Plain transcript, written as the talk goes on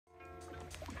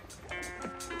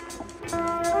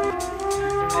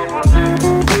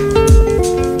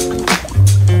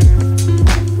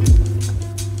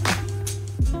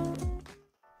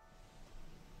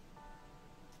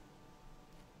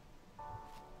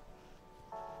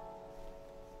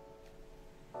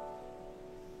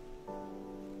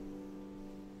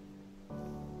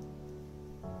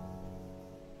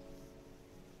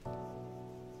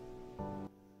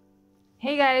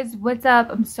Hey guys, what's up?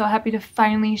 I'm so happy to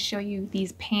finally show you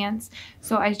these pants.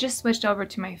 So I just switched over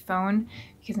to my phone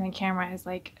because my camera is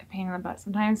like a pain in the butt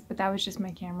sometimes, but that was just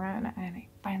my camera and I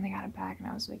finally got it back and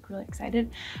I was like really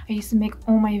excited. I used to make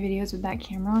all my videos with that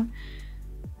camera.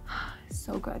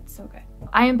 So good, so good.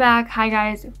 I am back. Hi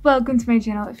guys, welcome to my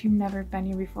channel. If you've never been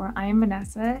here before, I am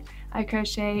Vanessa. I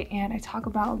crochet and I talk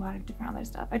about a lot of different other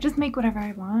stuff. I just make whatever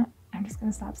I want. I'm just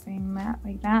gonna stop saying that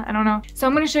like that. I don't know. So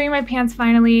I'm gonna show you my pants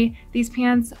finally. These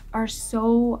pants are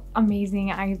so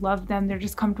amazing. I love them. They're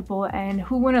just comfortable, and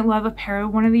who wouldn't love a pair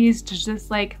of one of these to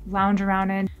just like lounge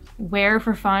around in, wear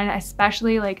for fun,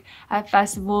 especially like at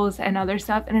festivals and other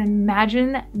stuff. And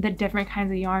imagine the different kinds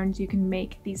of yarns you can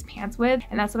make these pants with.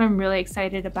 And that's what I'm really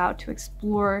excited about, to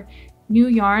explore new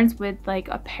yarns with like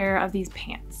a pair of these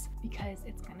pants, because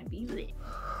it's gonna be lit.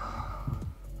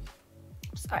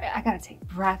 Sorry, I gotta take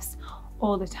breaths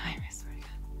all the time, I swear to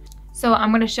God. So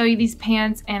I'm gonna show you these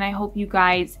pants and I hope you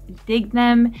guys dig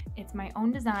them. It's my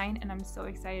own design and I'm so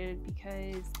excited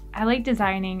because I like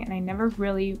designing and I never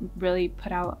really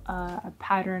put out a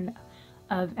pattern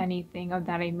of anything of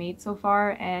that I made so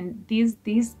far. And these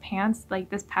pants, like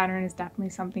this pattern, is definitely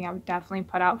something I would definitely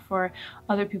put out for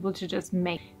other people to just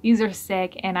make. These are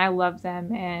sick and I love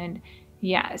them. And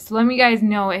yeah, so let me guys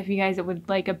know if you guys would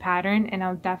like a pattern, and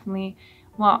I'll definitely,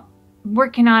 well,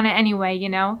 working on it anyway, you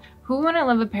know. Who wouldn't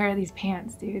love a pair of these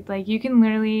pants, dude? Like, you can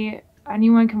literally,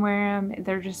 anyone can wear them.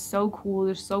 They're just so cool.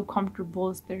 They're so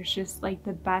comfortable. They're just like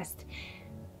the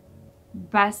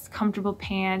best comfortable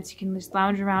pants. You can just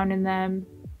lounge around in them.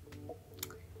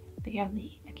 They are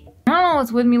lit. Okay. I don't know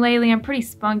what's with me lately. I'm pretty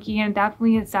spunky, and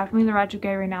it's definitely the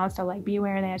retrograde right now, so like be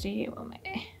aware that shit.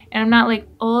 And I'm not like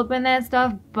all up in that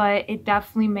stuff, but it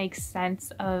definitely makes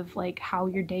sense of like how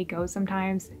your day goes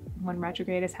sometimes when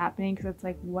retrograde is happening, because it's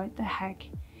like, what the heck,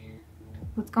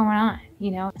 what's going on,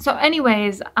 you know? So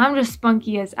anyways, I'm just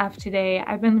spunky as F today.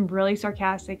 I've been really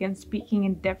sarcastic and speaking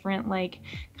in different like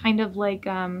kind of like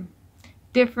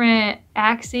different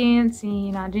accents,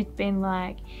 and I've just been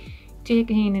like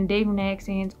taking in different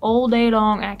accents all day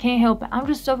long, and I can't help it. I'm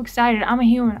just so excited. I'm a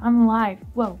human. I'm alive.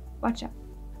 Whoa, watch out.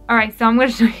 Alright, so I'm going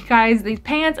to show you guys these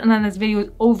pants and then this video is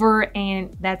over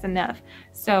and that's enough.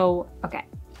 So, okay.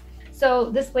 So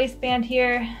this waistband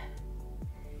here,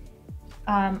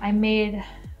 I made,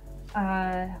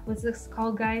 what's this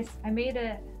called, guys? I made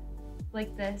it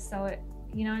like this, so it,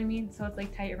 you know what I mean? So it's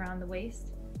like tight around the waist.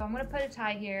 So I'm going to put a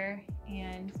tie here,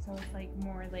 and so it's like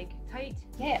more like tight.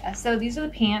 Yeah, so these are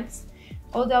the pants.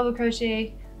 All double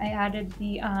crochet. I added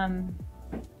the,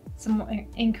 some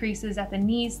increases at the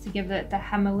knees to give it the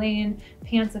Himalayan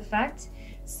pants effect.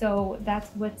 So that's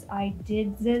what I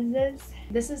did.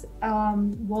 This is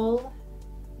wool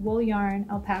yarn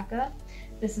alpaca.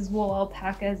 This is wool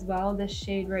alpaca as well, this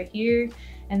shade right here.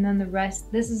 And then the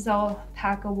rest, this is all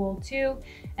alpaca wool too.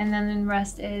 And then the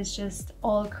rest is just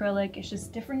all acrylic. It's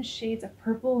just different shades of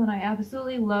purple, and I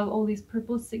absolutely love all these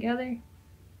purples together.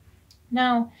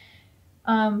 Now,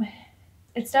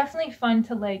 it's definitely fun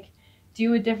to like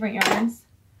do with different yarns.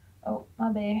 Oh,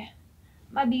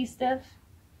 my bee stuff.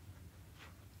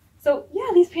 So yeah,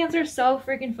 these pants are so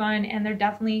freaking fun, and they're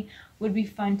definitely would be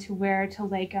fun to wear to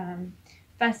like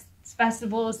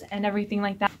festivals and everything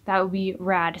like that. That would be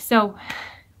rad. So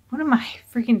what am I,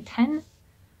 freaking 10?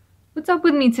 What's up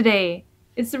with me today?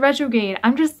 It's the retrograde.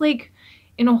 I'm just like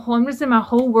I'm just in my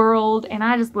whole world, and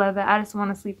I just love it. I just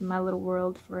want to sleep in my little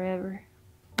world forever.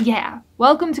 Yeah,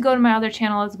 welcome to go to my other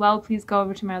channel as well. Please go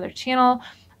over to my other channel.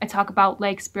 I talk about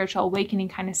like spiritual awakening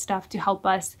kind of stuff to help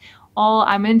us all.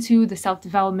 I'm into the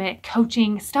self-development,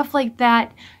 coaching, stuff like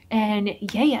that. And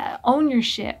yeah, own your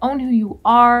shit, own who you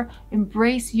are,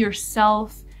 embrace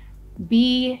yourself,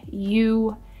 be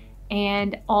you,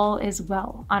 and all is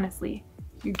well. Honestly,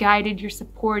 you're guided, you're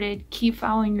supported. Keep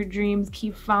following your dreams,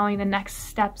 keep following the next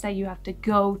steps that you have to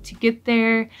go to get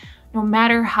there. No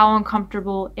matter how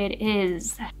uncomfortable it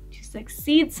is. To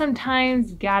succeed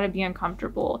sometimes, you gotta be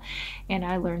uncomfortable. And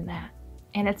I learned that.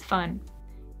 And it's fun.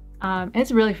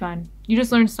 It's really fun. You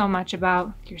just learn so much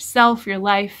about yourself, your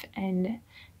life, and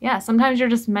yeah, sometimes you're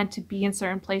just meant to be in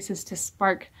certain places to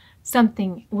spark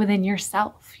something within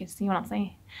yourself. You see what I'm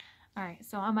saying? Alright,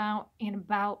 so I'm out and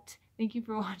about. Thank you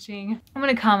for watching. I'm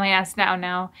gonna calm my ass down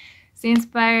now. Stay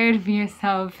inspired, be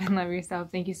yourself, and love yourself.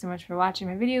 Thank you so much for watching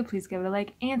my video. Please give it a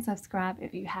like and subscribe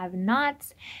if you have not.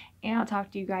 And I'll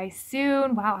talk to you guys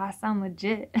soon. Wow, I sound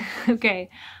legit.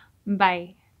 Okay,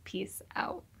 bye. Peace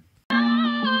out.